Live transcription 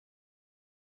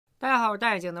大家好，我是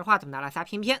戴眼镜的话筒的阿拉斯加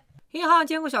片片。银行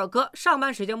监控小哥上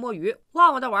班时间摸鱼，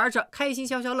忘我的玩着，开心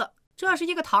消消乐。这时，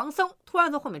一个唐僧突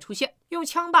然从后面出现，用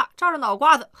枪把照着脑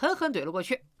瓜子狠狠怼了过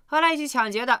去。和他一起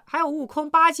抢劫的还有悟空、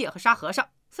八戒和沙和尚。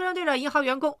四人对着银行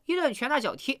员工一顿拳打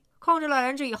脚踢，控制了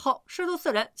人质以后，师徒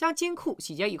四人将金库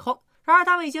洗劫一空。然而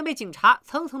他们已经被警察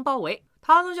层层包围。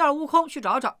唐僧叫了悟空去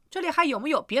找找，这里还有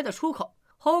没有别的出口？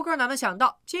猴哥哪能想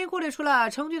到，金库里除了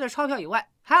成堆的钞票以外，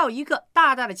还有一个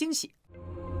大大的惊喜。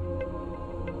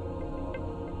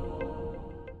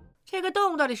这个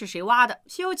洞到底是谁挖的？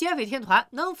西游劫匪天团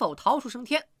能否逃出升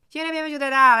天？今天片片就带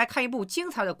大家来看一部精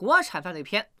彩的国产犯罪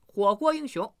片《火锅英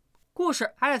雄》。故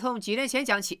事还是从几年前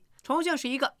讲起。重庆是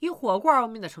一个以火锅而闻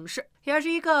名的城市，也是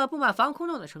一个布满防空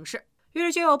洞的城市。于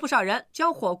是就有不少人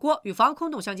将火锅与防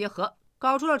空洞相结合，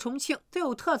搞出了重庆最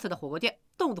有特色的火锅店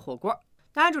——洞子火锅。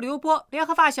男主刘波联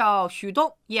合发小许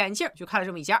东、眼镜就开了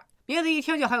这么一家，名字一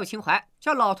听就很有情怀，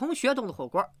叫老同学洞子火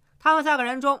锅。他们三个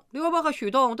人中，刘波和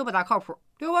许东都不咋靠谱。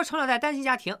刘波成了在单亲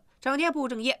家庭，整天不务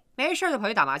正业，没事就跑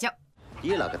去打麻将。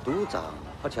你那个赌账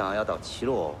好像要到期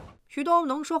了哦。许东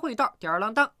能说会道，吊儿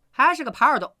郎当，还是个耙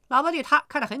耳朵。老婆对他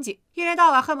看得很紧，一天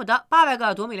到晚恨不得800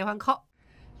个夺命连环 call。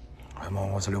哎妈，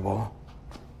我是刘波。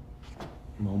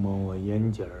摸摸我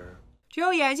眼镜儿。只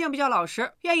有眼镜比较老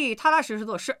实，愿意踏踏实实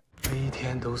做事。每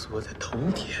天都是我在偷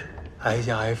甜，挨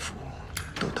家挨户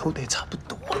都偷得差不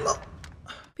多了。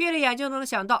闭着眼睛都能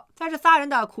想到，在这仨人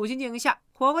的苦心经营下，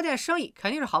火锅店生意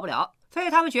肯定是好不了。所以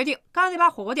他们决定干脆把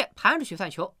火锅店盘出去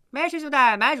算球，没事就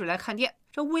带买主来看店。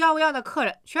这乌泱乌泱的客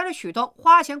人全是许东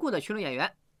花钱雇的群众演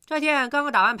员。这天刚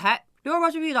刚打完牌，刘波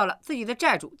就遇到了自己的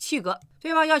债主七哥，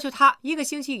对方要求他1个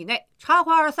星期以内偿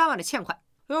还23万的欠款。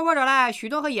刘波找来许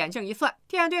东和眼镜一算，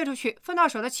店兑出去分到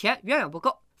手的钱远远不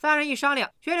够。三人一商量，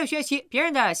决定学习别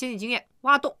人的先进经验，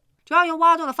挖洞。只要用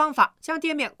挖洞的方法将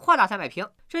店面扩大300平，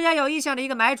之前有意向的一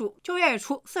个买主就愿意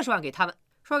出40万给他们。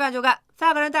说干就干，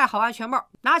三个人戴好安全帽，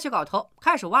拿起镐头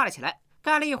开始挖了起来。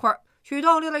干了一会儿，许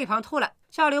东溜到一旁偷懒，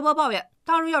向刘波抱怨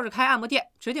当初要是开按摩店，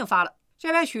指定发了。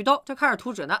这边许东正开始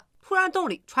图纸呢，突然洞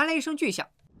里传来一声巨响。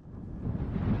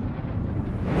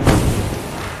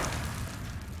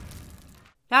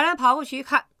两人跑过去一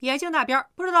看，眼镜那边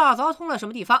不知道凿通了什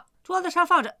么地方，桌子上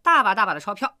放着大把大把的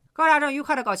钞票。哥俩正愉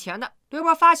快的搞钱呢，刘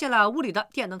波发现了屋里的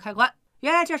电灯开关，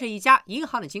原来这是一家银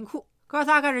行的金库。哥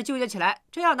仨开始纠结起来，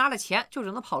真要拿了钱就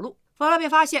只能跑路，否则被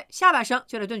发现下半生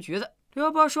就得炖橘子。刘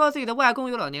波说自己的外公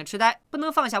有老年痴呆，不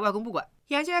能放下外公不管。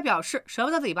眼镜也表示舍不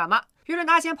得自己爸妈，于是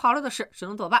拿钱跑路的事只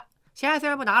能作罢。钱虽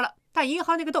然不拿了，但银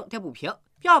行那个洞得补平，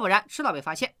要不然迟早被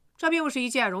发现。这并不是一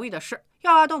件容易的事，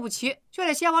要挖洞补齐，就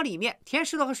得先往里面填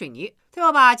石头和水泥，最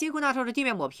后把金库那头的地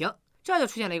面抹平。这就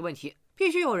出现了一个问题，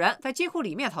必须有人在金库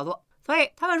里面操作。所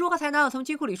以他们如何才能从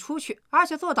金库里出去，而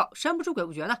且做到神不知鬼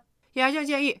不觉呢？眼镜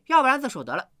建议，要不然自首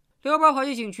得了。刘波跑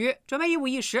去警局，准备一五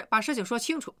一十把事情说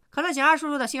清楚。可能警察叔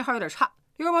叔的信号有点差，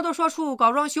刘波都说出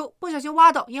搞装修不小心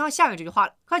挖到银行下面这句话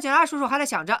了，可警察叔叔还在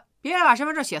想着别人把身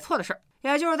份证写错的事儿。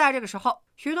也就是在这个时候，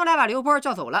许东来把刘波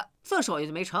叫走了，自首也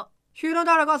就没成。许东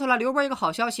倒是告诉了刘波一个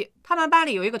好消息，他们班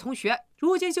里有一个同学，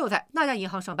如今就在那家银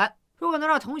行上班。如果能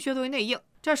让同学作为内应，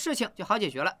这事情就好解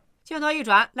决了。镜头一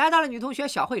转，来到了女同学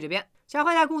小慧这边。小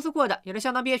慧在公司过得也是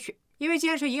相当憋屈，因为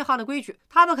坚持银行的规矩，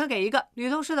她不肯给一个女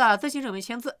同事的资金证明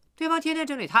签字，对方天天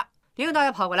针对她。领导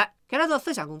也跑过来给她做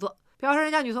思想工作，表示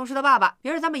人家女同事的爸爸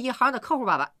也是咱们银行的客户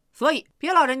爸爸，所以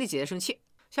别老惹你姐姐生气。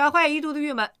小慧一肚子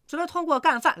郁闷，只能通过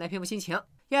干饭来平复心情。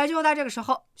也就在这个时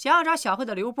候，想要找小慧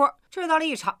的刘波制造了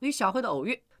一场与小慧的偶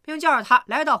遇，并叫上她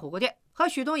来到火锅店和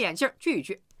许东眼镜聚一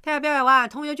聚。在表演完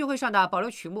同学聚会上的保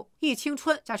留曲目《忆青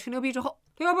春》加吹牛逼之后，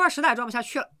刘波实在装不下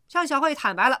去了，向小慧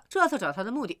坦白了这次找他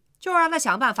的目的，就是让他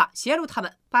想办法协助他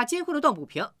们把金库的洞补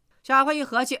平。小慧一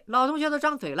合计，老同学都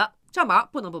张嘴了，这忙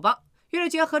不能不帮，于是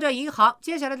结合着银行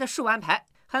接下来的事务安排，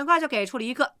很快就给出了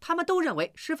一个他们都认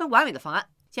为十分完美的方案。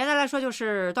简单来说，就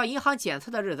是到银行检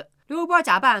测的日子，刘波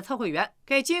假扮测绘员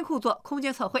给金库做空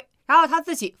间测绘，然后他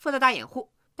自己负责打掩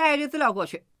护，带一堆资料过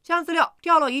去，将资料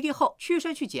掉落一地后屈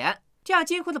身去捡，这样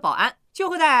金库的保安就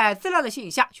会在资料的吸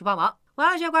引下去帮忙，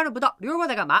完全关注不到刘波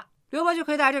在干嘛，刘波就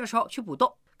可以在这个时候去补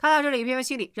洞。看到这里，片片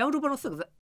心里忍不住蹦出4个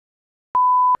字。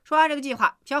说完这个计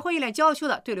划，小慧一脸娇羞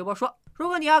的对刘波说：“如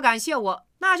果你要感谢我，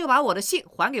那就把我的信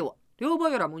还给我。”刘波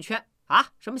有点蒙圈啊，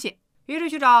什么信？于是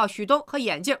去找许东和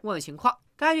眼镜问问情况。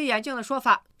根据眼镜的说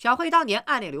法，小慧当年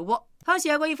暗恋刘波，曾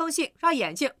写过一封信让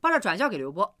眼镜帮着转交给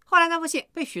刘波，后来那封信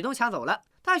被许东抢走了，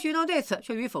但许东对此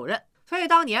却予以否认。所以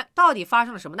当年到底发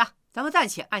生了什么呢？咱们暂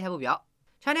且按下不表。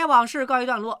陈年往事告一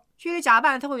段落，距离假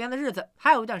扮特会员的日子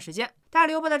还有一段时间，但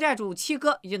刘波的债主七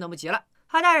哥已经等不及了。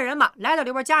他带着人马来到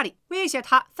刘波家里，威胁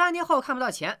他3天后看不到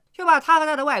钱，就把他和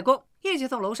他的外公一起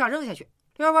从楼上扔下去。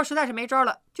刘波实在是没招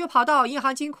了，就跑到银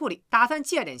行金库里打算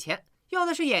借点钱，用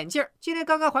的是眼镜今天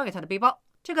刚刚还给他的背包。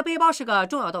这个背包是个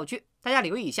重要道具，大家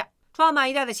留意一下。装满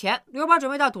一袋的钱，刘波准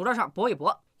备到赌桌上搏一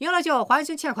搏，赢了就还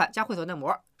清欠款加会所嫩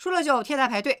模，输了就天台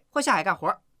排队或下海干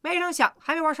活。没成想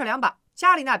还没玩上2把，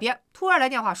家里那边突然来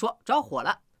电话说着火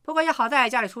了。不过也好在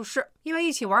家里出事，因为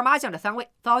一起玩麻将的3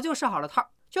位早就设好了套，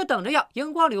就等着要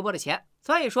赢光刘波的钱。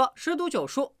所以说10赌9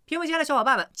输，屏幕前的小伙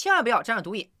伴们千万不要沾上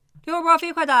毒瘾。刘波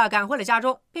飞快地赶回了家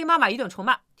中，被妈妈一顿臭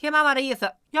骂。听妈妈的意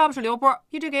思，要不是刘波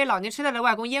一直给老年痴呆的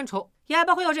外公烟抽，也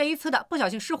不会有这一次的不小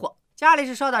心失火。家里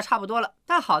是烧的差不多了，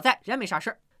但好在人没啥事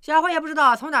儿。小辉也不知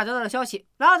道从哪得到的消息，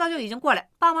老早就已经过来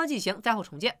帮忙进行灾后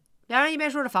重建。两人一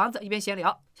边收拾房子，一边闲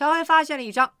聊。小辉发现了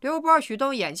一张刘波、许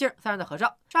东、眼镜3人的合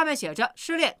照，上面写着“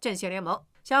失恋阵线联盟”。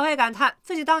小辉感叹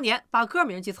自己当年把歌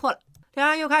名记错了。两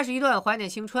人又开始一顿怀念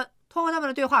青春。通过他们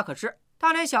的对话可知，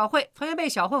当年小慧曾经被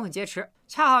小混混劫持，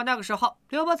恰好那个时候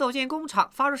刘波走进工厂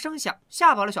发出声响，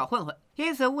吓跑了小混混，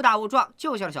因此误打误撞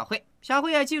救下了小慧。小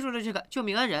慧也记住了这个救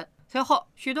命恩人。随后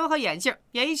许东和眼镜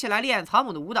也一起来练草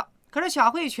蜢的舞蹈，可是小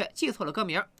慧却记错了歌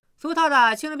名。俗套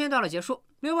的青春片段落结束，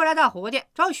刘波来到火锅店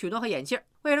找许东和眼镜，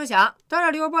未成想得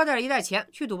知刘波带着一袋钱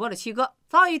去赌博的七哥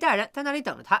早已带人在那里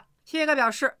等着他。七哥表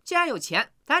示既然有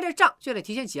钱，咱这账就得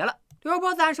提前结了。刘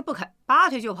波自然是不肯，拔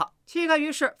腿就跑。七哥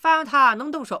于是发扬他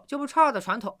能动手就不抄的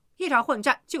传统，一场混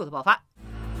战就此爆发。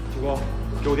七哥，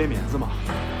给我点面子嘛，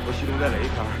我许东在那一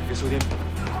片给手点皮。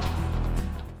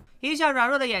一向软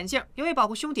弱的眼镜也为保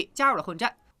护兄弟加入了混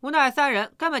战，无奈3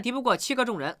人根本敌不过七哥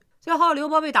众人。最后刘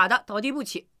波被打得倒地不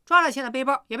起，装了钱的背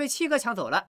包也被七哥抢走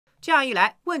了。这样一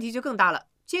来问题就更大了，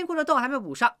金库的洞还没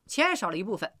补上，钱少了一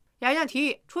部分。眼镜提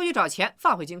议出去找钱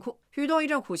放回金库，许东一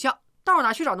阵苦笑，到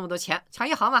哪去找那么多钱？抢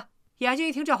银行吗？眼镜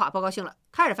一听这话不高兴了，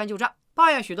开始翻旧账，抱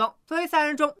怨许东作为3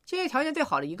人中经济条件最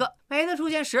好的一个，每次出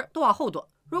钱时都往后躲，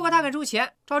如果他肯出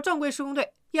钱找正规施工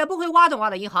队，也不会挖洞挖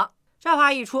到银行。这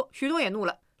话一出，许东也怒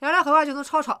了，两人很快就从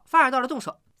吵吵发展到了动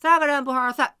手，3个人不欢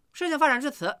而散。事情发展至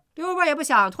此，刘波也不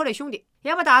想拖累兄弟，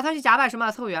也不打算去假扮什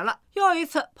么测绘员了，又一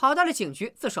次跑到了警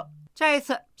局自首。这一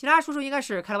次警察叔叔应该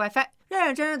是开了 WiFi， 认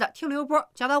认真真的听刘波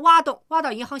讲他挖洞挖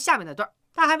到银行下面那段。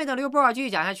但还没等刘波继续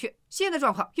讲下去，新的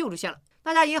状况又出现了，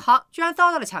那家银行居然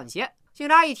遭到了抢劫。警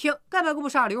察一听根本顾不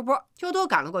上刘波，就都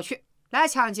赶了过去。来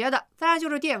抢劫的自然就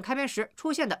是电影开片时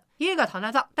出现的一个唐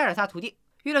三藏带着仨徒弟。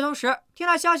与此同时，听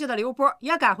到消息的刘波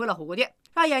也赶回了火锅店，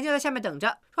让眼镜在下面等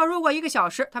着，说如果1个小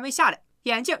时他没下来，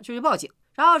眼镜就去报警。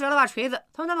然后找了把锤子，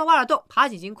从他们挖了洞，爬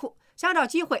进金库，想找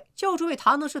机会救出被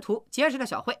唐僧师徒劫持的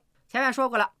小慧。前面说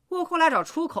过了，悟空来找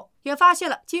出口，也发现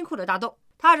了金库的大洞，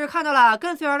他只看到了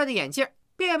跟随而来的眼镜，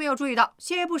并没有注意到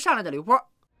先一步上来的刘波。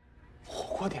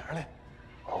火锅店嘞，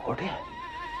火锅店。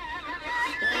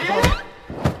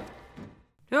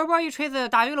刘波一锤子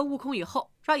打晕了悟空以后，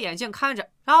让眼镜看着，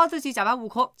然后自己假扮悟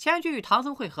空前去与唐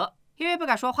僧会合。因为不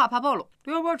敢说话怕暴露，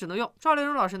刘波只能用赵丽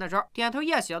蓉老师那招点头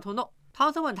yes 摇头 no。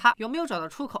唐僧问他有没有找到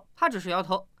出口，他只是摇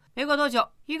头。没过多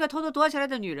久，一个偷偷躲起来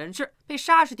的女人质被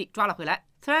沙师弟抓了回来，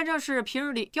此人正是平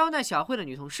日里刁难小慧的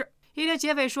女同事。一听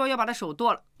劫匪说要把她手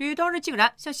剁了，女同事竟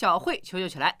然向小慧求救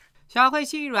起来。小慧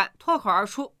心一软，脱口而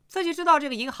出自己知道这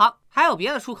个银行还有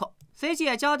别的出口，随即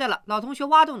也交代了老同学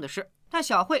挖洞的事。但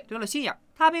小慧留了心眼，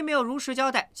她并没有如实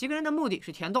交代几个人的目的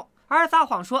是填洞，而撒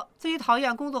谎说自己讨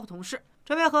厌工作和同事，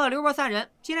准备和刘波3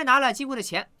人今天拿了金库的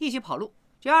钱一起跑路，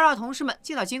只要让同事们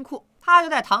进到金库，他就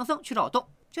带唐僧去找洞。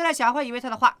就在小慧以为他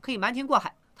的话可以瞒天过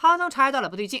海，唐僧察觉到了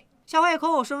不对劲。小慧口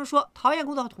口声声说讨厌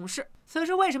工作和同事，此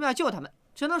时为什么要救他们？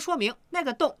只能说明那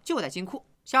个洞就在金库，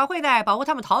小慧在保护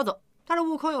他们逃走。但是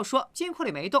悟空又说金库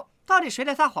里没洞，到底谁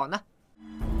在撒谎呢？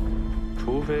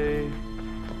除非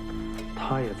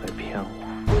他也在骗我。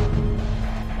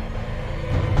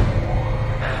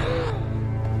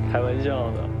开玩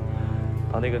笑的，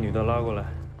把那个女的拉过来。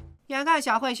眼看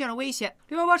小慧陷入危险，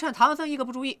刘波趁唐僧一个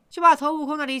不注意，就把从悟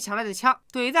空那里抢来的枪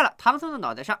怼在了唐僧的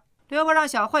脑袋上。刘波让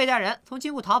小慧带人从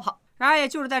金库逃跑，然而也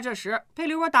就是在这时，被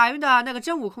刘波打晕的那个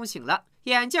真悟空醒了，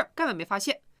眼镜根本没发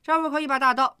现。这悟空一把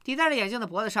大刀抵在了眼镜的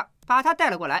脖子上，把他带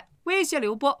了过来，威胁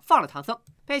刘波放了唐僧。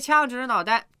被枪指着脑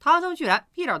袋，唐僧居然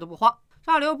一点都不慌，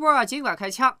让刘波尽管开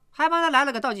枪，还帮他来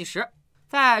了个倒计时。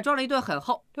再装了一顿狠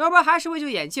后，刘波还是为救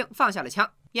眼镜放下了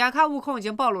枪。眼看悟空已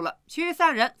经暴露了，其余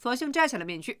3人索性摘下了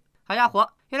面具。好家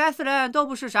伙，原来4人都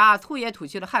不是啥粗野土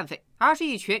气的悍匪，而是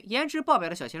一群颜值爆表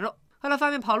的小鲜肉。为了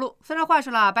方便跑路，4人换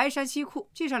上了白衫西裤，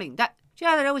系上领带。这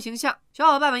样的人物形象，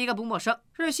小伙伴们应该不陌生。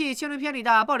日系青春片里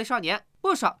的暴力少年，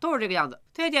不少都是这个样子。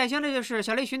最典型的就是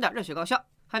小栗旬的热血高校。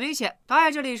很明显，导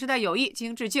演这里是在有意进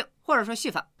行致敬，或者说戏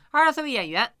仿。24位演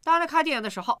员当时看电影的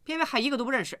时候，偏偏还一个都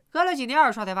不认识。隔了几年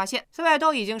二刷才发现，4位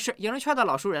都已经是影视圈的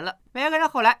老熟人了。每个人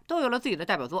后来都有了自己的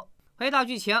代表作。回到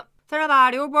剧情，三人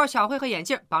把刘波、小慧和眼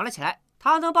镜绑了起来。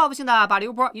唐僧报复性的把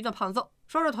刘波一顿胖揍，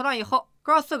收拾妥当以后，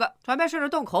哥4个准备顺着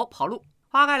洞口跑路。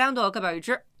花开2朵，各表一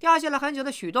枝。掉线了很久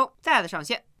的许东再次上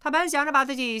线，他本想着把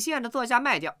自己心爱的座驾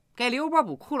卖掉，给刘波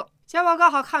补窟窿，结果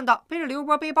刚好看到背着刘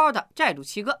波背包的债主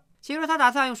七哥。起初他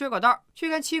打算用水果刀去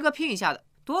跟七哥拼一下子，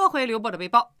夺回刘波的背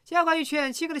包，结果一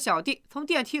群七哥的小弟从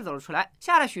电梯走了出来，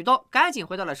吓得许东赶紧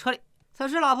回到了车里。此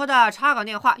时老婆的查岗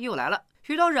电话又来了，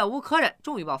许东忍无可忍，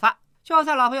终于爆发。就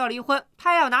算老婆要离婚，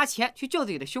他也要拿钱去救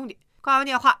自己的兄弟。挂完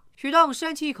电话，许东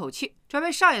深吸一口气，准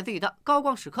备上演自己的高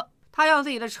光时刻。他用自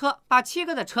己的车把七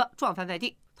哥的车撞翻在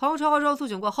地。从车祸中苏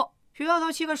醒过后，许东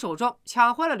从七哥手中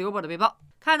抢回了刘波的背包。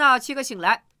看到七哥醒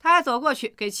来，他还走过去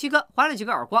给七哥还了几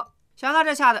个耳光。想到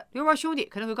这下子刘波兄弟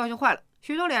肯定会高兴坏了，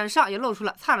许东脸上也露出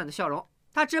了灿烂的笑容。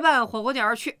他直奔火锅店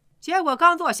而去，结果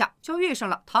刚坐下就遇上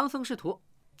了唐僧师徒。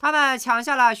他们抢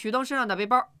下了许东身上的背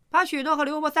包，把许东和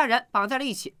刘波3人绑在了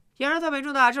一起。影视作品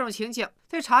中的这种情景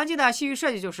最常见的戏剧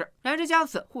设计就是人之将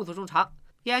死，互诉衷肠。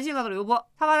眼镜告诉刘波，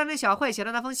他把他跟小慧写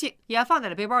的那封信也放在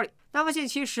了背包里。那封信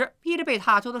其实一直被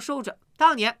他偷偷收着。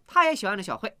当年他也喜欢着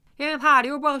小慧，因为怕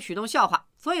刘波和许东笑话，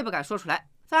所以不敢说出来。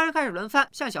3人开始轮番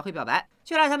向小慧表白。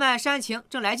就在他们煽情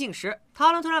正来劲时，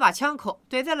唐僧突然把枪口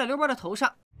怼在了刘波的头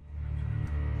上。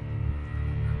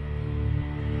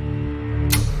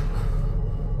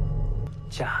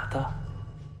假的。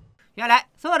原来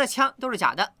所有的枪都是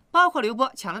假的，包括刘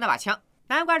波抢的那把枪。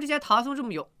难怪之前唐僧这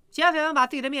么勇。劫匪们把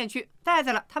自己的面具戴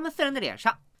在了他们4人的脸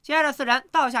上，接着4人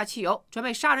倒下汽油，准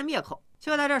备杀人灭口。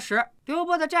就在这时，刘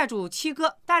波的债主七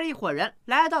哥带着一伙人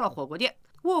来到了火锅店。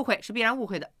误会是必然误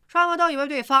会的，双方都以为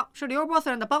对方是刘波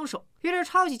4人的帮手，于是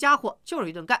抄起家伙就是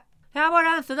一顿干。两拨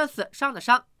人死的死，伤的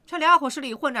伤。趁两伙势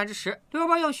力混战之时，刘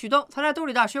波用许东藏在兜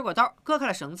里的水果刀割开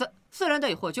了绳子，4人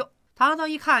得以获救。唐僧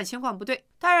一看情况不对，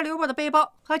带着刘波的背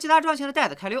包和其他装钱的袋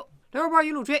子开溜。刘波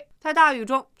一路追，在大雨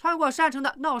中穿过山城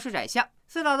的闹市窄巷，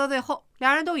厮打到最后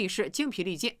，2人都已是精疲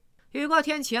力尽。雨过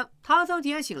天晴，唐僧提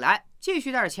前醒来，继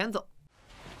续带着钱走。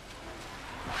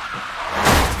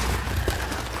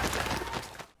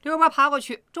刘波爬过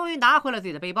去，终于拿回了自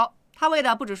己的背包。他为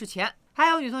的不只是钱，还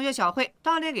有女同学小慧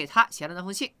当年给他写的那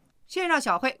封信。信上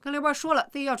小慧跟刘波说了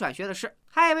自己要转学的事，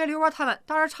还以为刘波他们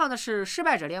当时唱的是失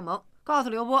败者联盟，告诉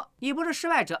刘波你不是失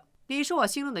败者，你是我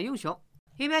心中的英雄。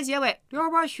影片结尾，刘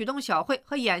波、许东、小慧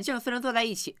和眼镜4人坐在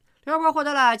一起。刘波获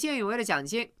得了见义勇为的奖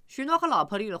金，许东和老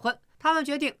婆离了婚，他们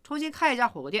决定重新开一家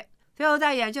火锅店。最后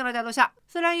在眼镜的带动下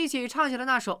，4人一起唱起了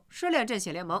那首《失恋阵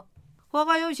线联盟》。《火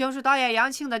锅英雄》是导演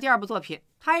杨庆的第2部作品，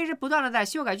他一直不断的在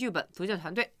修改剧本，组建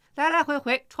团队，来来回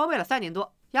回筹备了3年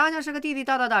多。杨庆是个地地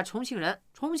道道的重庆人，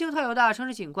重庆特有的城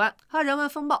市景观和人文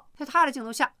风貌，在他的镜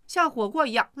头下像火锅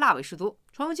一样辣味十足。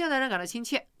重庆的人感到亲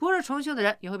切，不是重庆的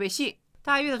人也会被吸引。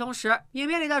但与此同时，影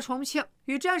片里的重庆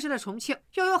与真实的重庆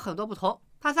又有很多不同。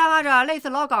它散发着类似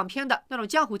老港片的那种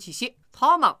江湖气息，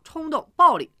草莽、冲动、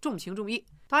暴力，重情重义。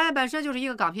导演本身就是一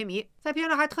个港片迷，在片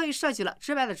中还特意设计了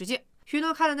直白的直径。许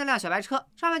东开的那辆小白车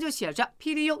上面就写着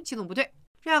PDU 机动部队，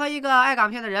任何一个爱港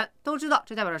片的人都知道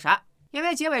这代表着啥。因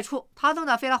为结尾处唐僧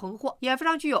的飞来横祸也非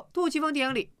常具有杜琪峰电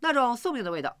影里那种宿命的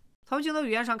味道。从镜头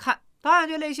语言上看，导演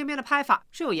对类型片的拍法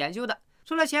是有研究的。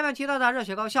除了前面提到的热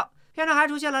血高校，片中还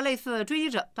出现了类似《追击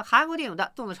者》的韩国电影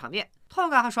的动作场面，痛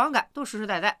感和爽感都实实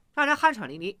在在，让人酣畅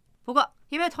淋漓。不过，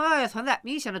因为同样也存在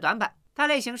明显的短板，在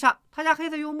类型上，他将黑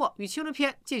色幽默与青春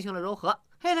片进行了糅合。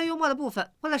黑色幽默的部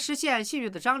分，为了实现戏剧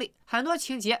的张力，很多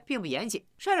情节并不严谨，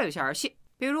甚至有些儿戏。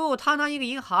比如，堂堂一个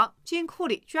银行，金库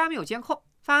里居然没有监控，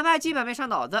反派基本没上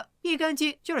脑子，一根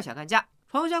筋就是想干架。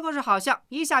重庆故事好像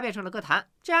一下变成了歌坛，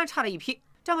治安差了一批。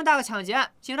这么大个抢劫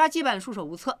案，警察基本束手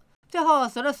无策，最后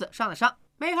死的死，伤的伤，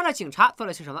没看到警察做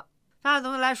了些什么。但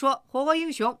总的来说，《火锅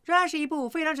英雄》仍然是一部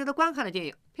非常值得观看的电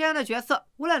影。片中的角色，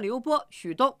无论刘波、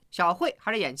许东、小慧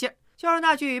还是眼镜，就是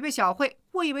那句被小慧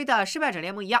误以为的失败者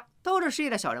联盟一样，都是失意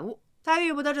的小人物，在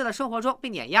郁不得志的生活中被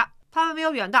碾压。他们没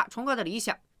有远大崇高的理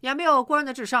想，也没有过人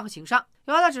的智商和情商，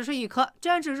有的只是一颗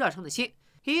真挚热诚的心，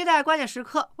以及在关键时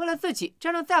刻为了自己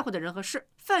真正在乎的人和事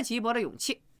奋起一搏的勇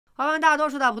气。我们大多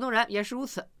数的普通人也是如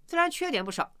此，虽然缺点不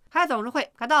少，还总是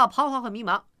会感到彷徨和迷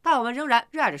茫，但我们仍然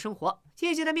热爱着生活，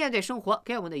积极的面对生活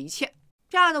给我们的一切。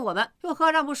这样的我们又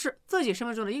何尝不是自己生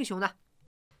命中的英雄呢？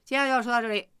今天就要说到这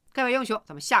里，各位英雄，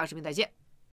咱们下个视频再见，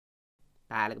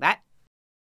拜了个拜。